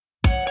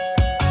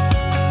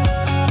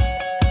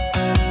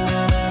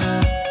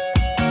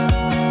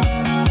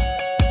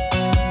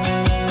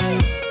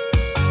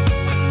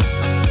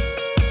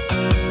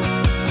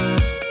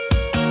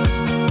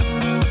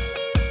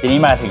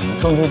นี้มาถึง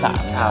ช่วงที่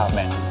3ครับแบ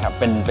งค์ครับ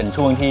เป็น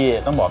ช่วงที่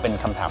ต้องบอกเป็น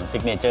คำถามซิ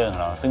กเนเจอร์ของ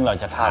เราซึ่งเรา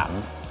จะถาม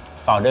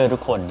โฟลเดอร์ทุ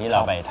กคนที่เร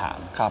าไปถาม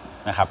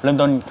นะครับเริ่ม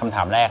ต้นคำถ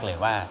ามแรกเลย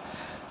ว่า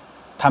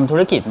ทำธุ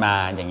รกิจมา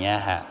อย่างเงี้ย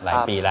ฮะหลาย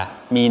ปีละ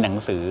มีหนัง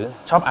สือ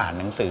ชอบอ่าน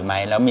หนังสือไหม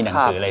แล้วมีหนัง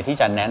สืออะไรที่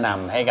จะแนะน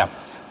ำให้กับ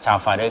ชาว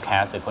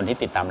Foundercast หรือคนที่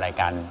ติดตามราย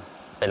การ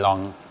ไปลอง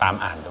ตาม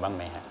อ่านดูบ้างไ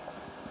หมฮะ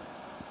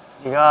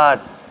จริงก็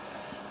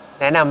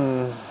แนะน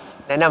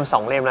ำ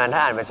2 เล่มนะถ้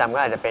าอ่านประจำก็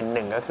อาจจะเป็น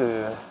1ก็คือ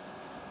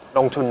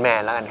ลงทุนแม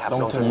นแล้วกันครับ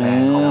ลงทุนแมน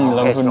ของ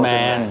ลงทุนแม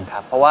นค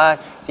รับเพราะว่า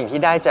สิ่งที่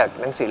ได้จาก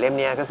หนังสือเล่ม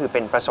นี้ก็คือเ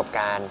ป็นประสบก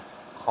ารณ์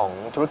ของ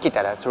ธุรกิจแ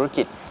ต่ละธุร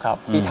กิจ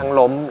ที่ทั้ง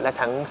ล้มและ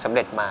ทั้งสำเ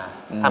ร็จมา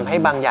ทำให้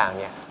บางอย่าง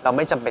เนี่ยเราไ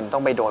ม่จำเป็นต้อ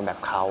งไปโดนแบบ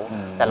เขา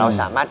แต่เรา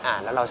สามารถอ่า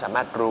นแล้วเราสาม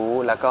ารถรู้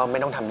แล้วก็ไม่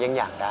ต้องทำเยี่ยง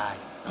อย่างได้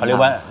เขาเรีย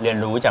กว่าเรียน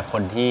รู้จากค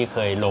นที่เค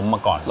ยล้มม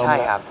าก่อนใช่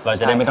ครับเรา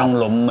จะได้ไม่ต้อง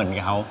ล้มเหมือน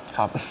เขาค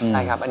รับใ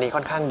ช่ครับอันนี้ค่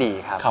อนข้างดี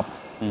ครับ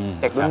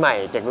เด็กรุ่นให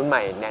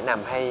ม่แนะน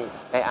ำให้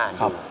ได้อ่าน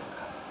ดู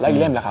แล้วอีก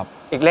เล่มล่ะครับ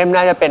อีกเล่ม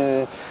น่าจะเป็น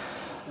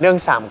เรื่อง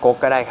3ก๊ก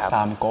ก็ได้ครับ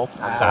3ก๊ก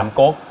3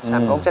ก๊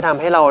กจะทำ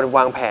ให้เราว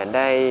างแผนไ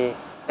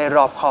ด้ร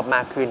อบคอบม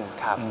ากขึ้น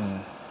ครับ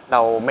เร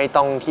าไม่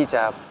ต้องที่จ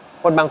ะ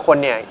คนบางคน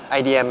เนี่ยไอ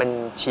เดียมัน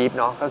ชีพ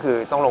เนาะก็คือ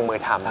ต้องลงมือ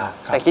ท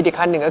ำแต่คิดอีก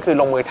ขั้นหนึ่งก็คือ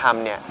ลงมือท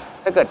ำเนี่ย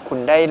ถ้าเกิดคุณ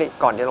ได้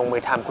ก่อนจะลงมื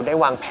อทำคุณได้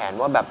วางแผน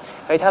ว่าแบบ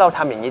เฮ้ยถ้าเราท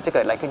ำอย่างนี้จะเ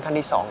กิดอะไรขึ้นขั้น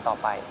ที่2ต่อ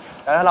ไป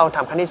แล้วถ้าเราท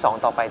ำขั้นที่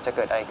2ต่อไปจะเ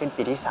กิดอะไรขึ้น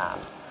ปีที่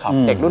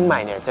3เด็กรุ่นใหม่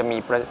เนี่ยจะ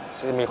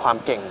มีความ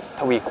เก่ง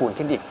ทวีคูณ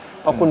ขึ้นอีก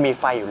เพราะคุณมี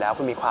ไฟอยู่แล้ว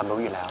คุณมีความรู้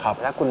อยู่แล้ว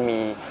และคุณมี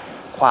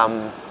ความ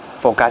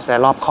โฟกัสและ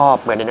รอบคอบ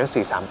เหมือนในหนังสื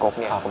อ3ก๊ก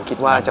เนี่ยผมคิด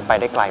ว่าจะไป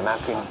ได้ไกลมาก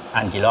ขึ้นอ่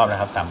านกี่รอบนะ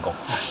ครับ3ก๊ก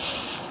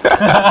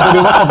ดู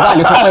ว่าครบได้ห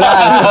รือครบไม่ได้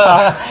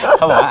เ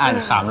ขาบอกว่าอ่าน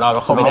3 รอบแ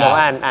ล้วครบไม่ได้ผม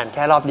อ่านแ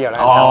ค่รอบเดียวแล้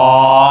ว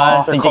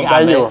จริงๆอ่า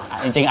นอยู่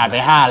จริงๆอ่านไป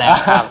5แล้ว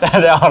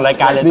แต่ออกราย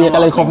การเลยก็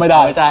เลยครบไม่ไ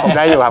ด้ผมไ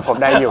ด้อยู่ครับผม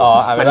ได้อยู่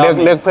มันเ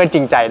ลือกเพื่อนจ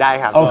ริงใจได้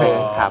ครับโอเค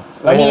ครับ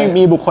แล้ว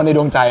มีบุคคลในด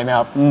วงใจไหมค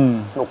รับ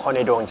บุคคลใ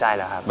นดวงใจเ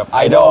หรอครับแบบไอ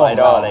ดอลอ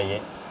ะไรอย่าง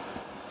งี้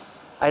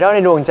ไอดอลใน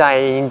ดวงใจ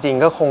จริง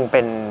ๆก็คงเ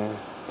ป็น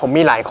ผม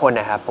มีหลายคน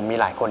นะครับผมมี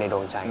หลายคนในด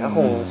วงใจก็ค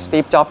งสตี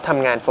ฟจ็อบส์ท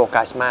ำงานโฟ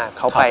กัสมากเ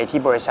ขาไปที่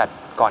บริษัท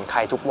ก่อนใคร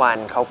ทุกวัน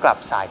เขากลับ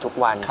สายทุก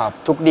วัน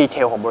ทุกดีเท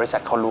ลของบริษั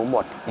ทเขารู้หม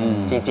ด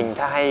จริงๆ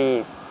ถ้าให้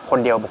คน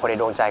เดียวบุคคลใน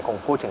ดวงใจคง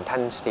พูดถึงท่า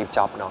นสตีฟ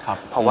จ็อบส์เนาะ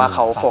เพราะว่าเข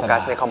าโฟกั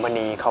สในคอมพา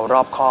นีเขาร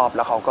อบคอบแ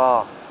ล้วเขาก็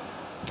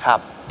ครับ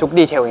ทุก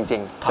ดีเทลจริ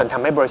งๆจนท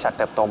ำให้บริษัท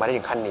เติบโตมาได้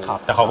ถึงขั้นนี้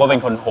แต่เขาก็เป็น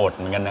คนโหด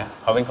เหมือนกันนะ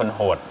เขาเป็นคนโห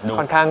ด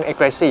ค่อนข้าง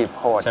aggressive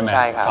โหดใ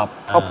ช่ครับ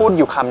เขาพูด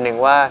อยู่คำหนึ่ง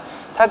ว่า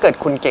ถ้าเกิด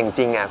คุณเก่งจ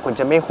ริงอ่ะคุณ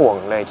จะไม่ห่วง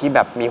เลยที่แบ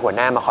บมีหัวห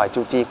น้ามาคอย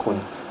จู้จี้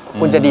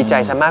คุณจะดีใจ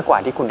ซะมากกว่า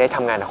ที่คุณได้ท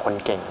ำงานกับคน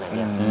เก่งอะไรเ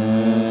งี้ย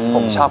ผ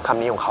มชอบค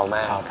ำนี้ของเขาม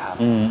ากครับ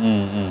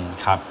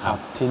ครับ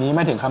ทีนี้ม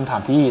าถึงคำถา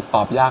มที่ต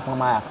อบยาก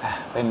มาก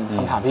ๆเป็นค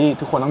ำถามที่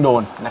ทุกคนต้องโด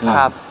นนะครั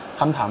บ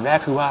คำถามแรก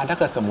คือว่าถ้า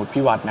เกิดสมมติ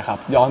พี่วัดนะครับ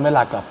ย้อนเวล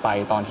ากลับไป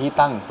ตอนที่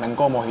ตั้ง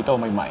Mango Mojito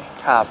ใหม่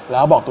ๆแล้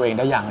วบอกตัวเอง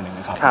ได้อย่างหนึ่ง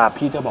นะครับ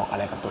พี่จะบอกอะ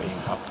ไรกับตัวเง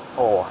ครับ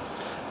โอ้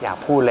อยาก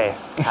พูดเลย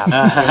ครับ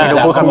ไม่รู้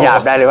พูดคำหยา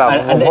บได้หรือเปล่า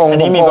อัน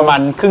นี้มีประมา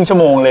ณครึ่งชั่ว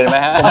โมงเลยไหม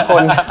ฮะผ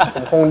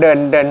มคงเ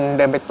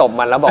ดินไปตบ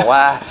มันแล้วบอกว่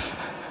า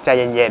ใจ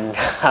เย็น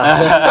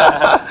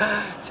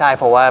ๆใช่เ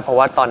พราะ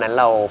ว่าตอนนั้น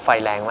เราไฟ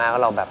แรงมากแล้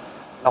วเ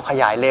ราข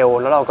ยายเร็ว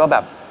แล้วเราก็แบ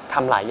บท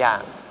ำหลายอย่าง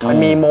มัน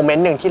มีโมเมน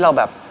ต์หนึ่งที่เรา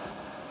แบบ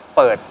เ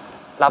ปิด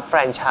รับแฟร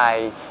นไช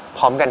ส์พ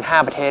ร้อมกัน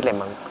5ประเทศเลย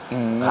มั้ง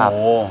ครับ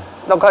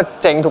แล้วก็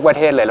เจ๊งทุกประ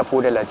เทศเลยเราพูด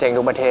ได้เลยเจ๊ง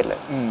ทุกประเทศเลย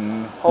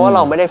เพราะว่าเร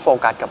าไม่ได้โฟ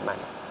กัสกับมัน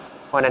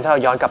เพราะนั้นถ้าเรา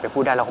ย้อนกลับไปพู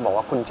ดได้เราก็บอก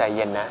ว่าคุณใจเ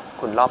ย็นนะ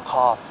คุณรอบค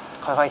อบ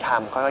ค่อยๆท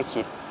ำค่อยๆ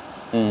คิด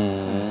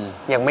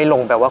ยังไม่ล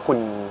งแปลว่าคุ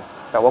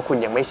ณ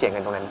ยังไม่เสี่ยงกั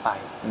นตรงนั้นไป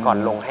ก่อน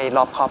ลงให้ร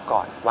อบคอบก่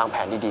อนวางแผ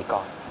นดีๆก่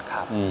อนค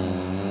รับ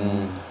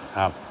ค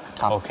รับ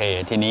โอเค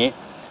ทีนี้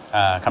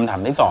คำถาม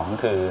ที่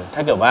2คือถ้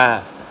าเกิดว่า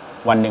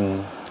วันหนึ่ง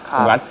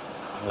คุณวัด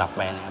หลับไ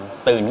ปนะครับ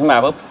ตื่นขึ้นมา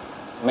ปุ๊บ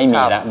ไม่มี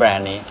แล้วแบรน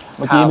ด์นี้เ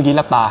มื่อกี้ห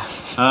ลับตา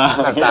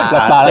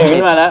ตื่น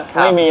ขึ้นมาแล้ว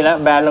ไม่มีแล้ว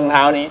แบรนด์รองเท้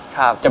านี้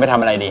จะไปท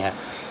ำอะไรดีฮะ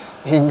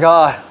จริงก็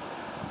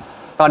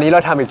ตอนนี้เร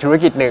าทำอีกธุร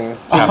กิจหนึ่ง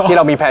ที่เ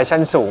รามีแพชชั่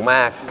นสูงม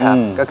ากครับ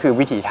ก็คือ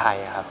วิถีไทย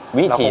ครับ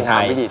วิถีไท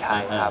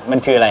ยครับมัน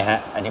คืออะไรฮะ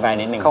อธิบาย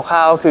นิดนึงคร่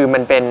าวๆคือมั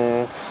นเป็น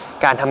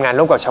การทำงาน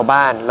ร่วมกับชาว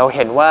บ้านเราเ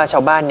ห็นว่าชา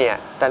วบ้านเนี่ย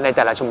ในแ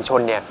ต่ละชุมชน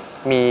เนี่ย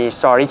มีส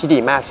ตอรี่ที่ดี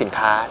มากสิน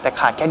ค้าแต่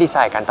ขาดแค่ดีไซ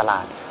น์การตล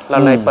าดเร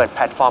าเลยเปิดแพ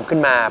ลตฟอร์มขึ้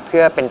นมาเ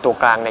พื่อเป็นตัว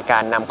กลางในกา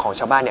รนำของ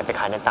ชาวบ้านเนี่ยไป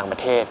ขายในต่างประ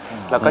เทศ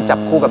แล้วก็จับ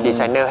คู่กับดีไซ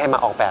เนอร์ให้มา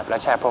ออกแบบและ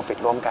แชร์ profit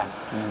ร่วมกัน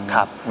ค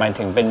รับหมาย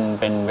ถึงเ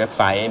ป็นเว็บไ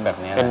ซต์แบบ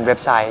นี้เป็นเว็บ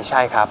ไซต์ใ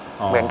ช่ครับ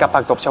เหมือนกับ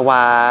ผักตบชว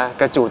า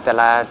กระจูดแต่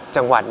ละ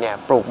จังหวัดเนี่ย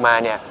ปลูกมา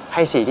เนี่ยใ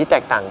ห้สีที่แต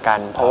กต่างกัน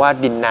เพราะว่า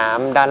ดินน้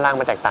ำด้านล่าง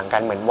มันแตกต่างกั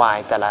นเหมือนไว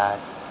น์แต่ละ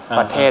ป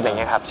ระเทศอะไรเ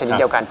งี้ยครับชนิด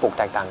เดียวกันปลูก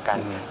แตกต่างกัน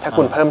ถ้า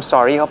คุณเพิ่มสต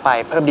อรี่เข้าไป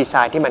เพิ่มดีไซ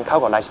น์ที่มันเข้า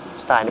กับไลฟ์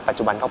สไตล์ในปัจ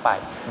จุบันเข้าไป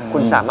คุ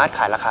ณสามารถข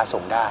ายราคาสู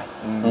งได้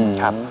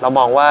ครับเรา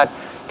มองว่า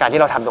การ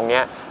ที่เราทำตรงนี้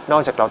นอ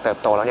กจากเราเติบ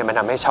โตแล้วเนี่ยมัน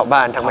ทำให้ชาวบ้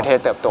านทั้งประเทศ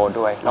เติบโต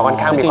ด้วยเราค่อน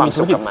ข้างมีความ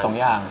สุขกับมัน2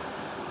 อย่าง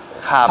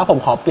ถ้าผม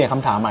ขอเปลี่ยนค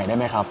ำถามใหม่ได้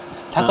ไหมครับ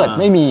ถ้าเกิด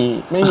ไม่มี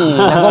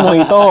Mango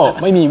Mojito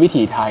ไม่มีวิ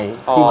ถีไทย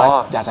พี่วัด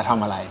อยากจะท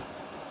ำอะไร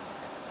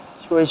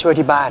ช่วย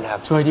ที่บ้านครับ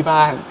ช่วยที่บ้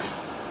าน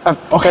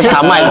จะถ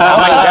ามใหม่ครับ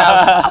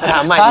ถา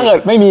มใหม่ ถ้าเกิด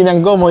ไม่มี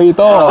Mango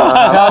Mojito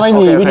ถ้าไม่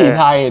มี โอเค วิถี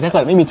ไทย ถ้าเ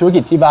กิดไม่มีธุรกิ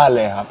จที่บ้านเ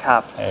ลยครับ ครั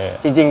บ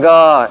จริงๆก็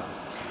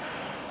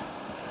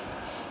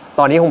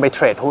ตอนนี้คงไปเท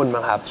รดหุ้น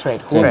มั้งครับ เทรด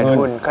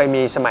หุ้น เคย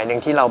มีสมัยหนึ่ง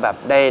ที่เราแบบ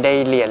ได้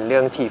เรียนเรื่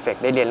อง TFX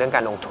ได้เรียนเรื่องก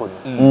ารลงทุน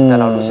แต่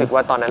เรารู้สึกว่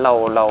าตอนนั้นเ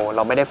ร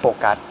าไม่ได้โฟ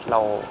กัสเรา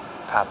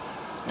ครับ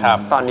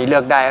ตอนนี้เลื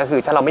อกได้ก็คื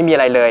อถ้าเราไม่มีอะ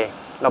ไรเลย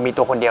เรามี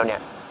ตัวคนเดียวเนี่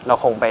ยเรา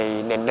คงไป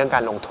เน้นเรื่องกา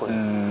รลงทุน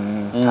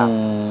ครับ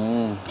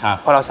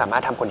เพราะเราสามาร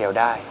ถทำคนเดียว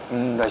ได้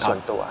โดยส่วน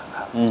ตัวค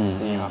รับ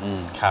ดีครับ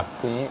ครับ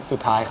ทีนี้สุด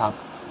ท้ายครับ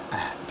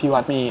พี่วั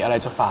ดมีอะไร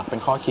จะฝากเป็น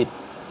ข้อคิด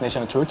ในเ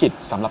ชิงธุรกิจ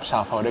สำหรับชา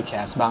ว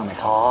Foundercast บ้างไหม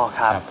ครับ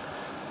ครับ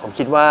ผม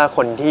คิดว่าค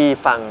นที่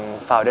ฟัง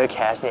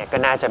Foundercast เนี่ยก็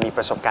น่าจะมีป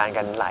ระสบการณ์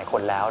กันหลายค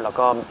นแล้วแล้ว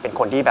ก็เป็น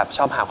คนที่แบบช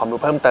อบหาความรู้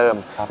เพิ่มเติม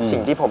สิ่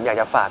งที่ผมอยาก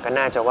จะฝากก็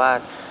น่าจะว่า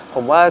ผ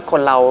มว่าค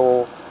นเรา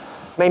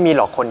ไม่มีห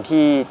รอกคน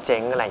ที่เจ๊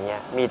งอะไรเงี้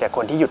ยมีแต่ค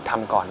นที่หยุดท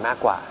ำก่อนมาก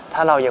กว่าถ้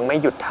าเรายังไม่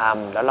หยุดท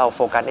ำแล้วเราโฟ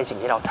กัสในสิ่ง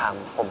ที่เราท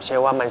ำผมเชื่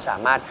อว่ามันสา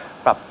มารถ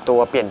ปรับตัว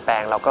เปลี่ยนแปล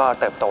งแล้วก็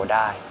เติบโตไ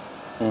ด้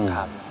ค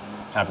รับ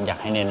อยาก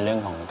ให้เน้นเรื่อง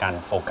ของการ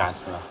โฟกัส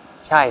เนาะ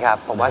ใช่ครับ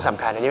ผมว่าส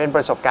ำคัญอันนี้เป็นป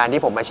ระสบการณ์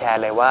ที่ผมมาแช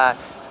ร์เลยว่า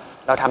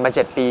เราทำมา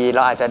7 ปีเร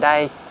าอาจจะได้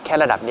แค่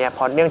ระดับนี้เพ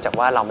ราะเนื่องจาก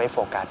ว่าเราไม่โฟ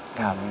กัส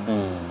ครับ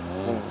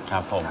ครั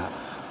บผม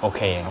โอเ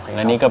คแ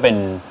ละนี่ก็เป็น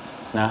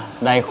นะ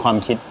ได้ความ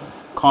คิด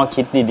ข้อ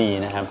คิดดี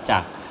ๆนะครับจา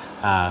ก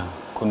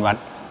คุณวัด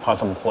พอ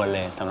สมควรเล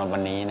ยสำหรับวั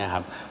นนี้นะครั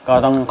บก็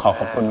ต้องขอ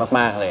บคุณม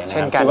ากๆเลยนะ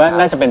ครับคิดว่า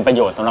น่าจะเป็นประโ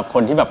ยชน์สำหรับค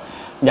นที่แบบ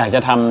อยากจะ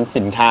ทำ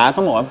สินค้าต้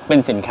องบอกว่าเป็น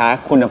สินค้า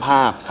คุณภ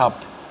าพ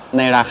ใ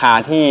นราคา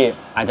ที่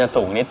อาจจะ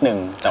สูงนิดนึง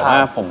แต่ว่า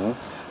ผ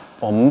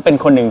มเป็น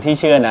คนหนึ่งที่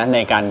เชื่อนะใน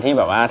การที่แ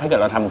บบว่าถ้าเกิด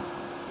เราท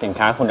ำสิน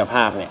ค้าคุณภ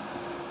าพเนี่ย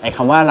ไอ้ค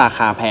ำว่าราค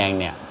าแพง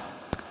เนี่ย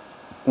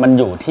มัน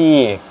อยู่ที่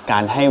กา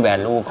รให้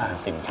value ของ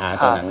สินค้า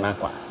ตัวนั้นมาก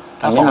กว่า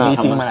ถ้าของดี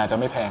จริงมันอาจจะ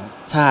ไม่แพง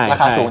ใช่รา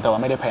คาสูงแต่ว่า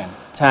ไม่ได้แพง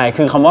ใช่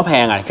คือคำว่าแพ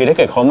งอ่ะคือถ้าเ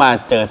กิดเขามา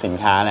เจอสิน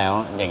ค้าแล้ว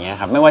อย่างเงี้ย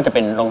ครับไม่ว่าจะเ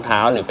ป็นรองเท้า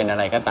หรือเป็นอะ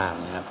ไรก็ตาม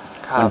นะครับ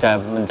มั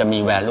นจะมี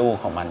value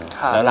ของมัน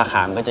แล้วราค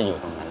ามันก็จะอยู่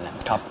ตรงนั้นน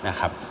ะ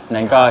ครับ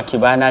นั้นก็คิด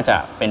ว่าน่าจะ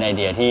เป็นไอเ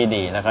ดียที่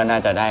ดีแล้วก็น่า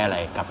จะได้อะไร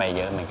กลับไปเ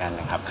ยอะเหมือนกัน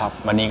นะครับ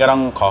วันนี้ก็ต้อ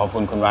งขอบคุ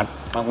ณคุณวัด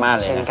มากๆ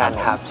เลยนะ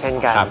ครับเช่น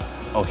กัน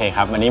โอเคค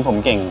รับวันนี้ผม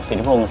เก่งสิท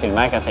ธิพงศ์สินไ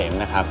ม้เกษม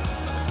นะครับ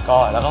ก็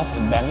แล้วก็ผ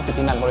มแบงค์สิท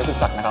ธินันท์บริสุท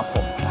ธิ์ศักดิ์นะครับผ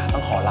มต้อ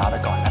งขอลาไป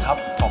ก่อนนะครับ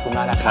ขอบคุณม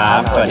ากนะครั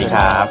บสวัสดีค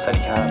รั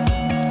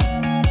บ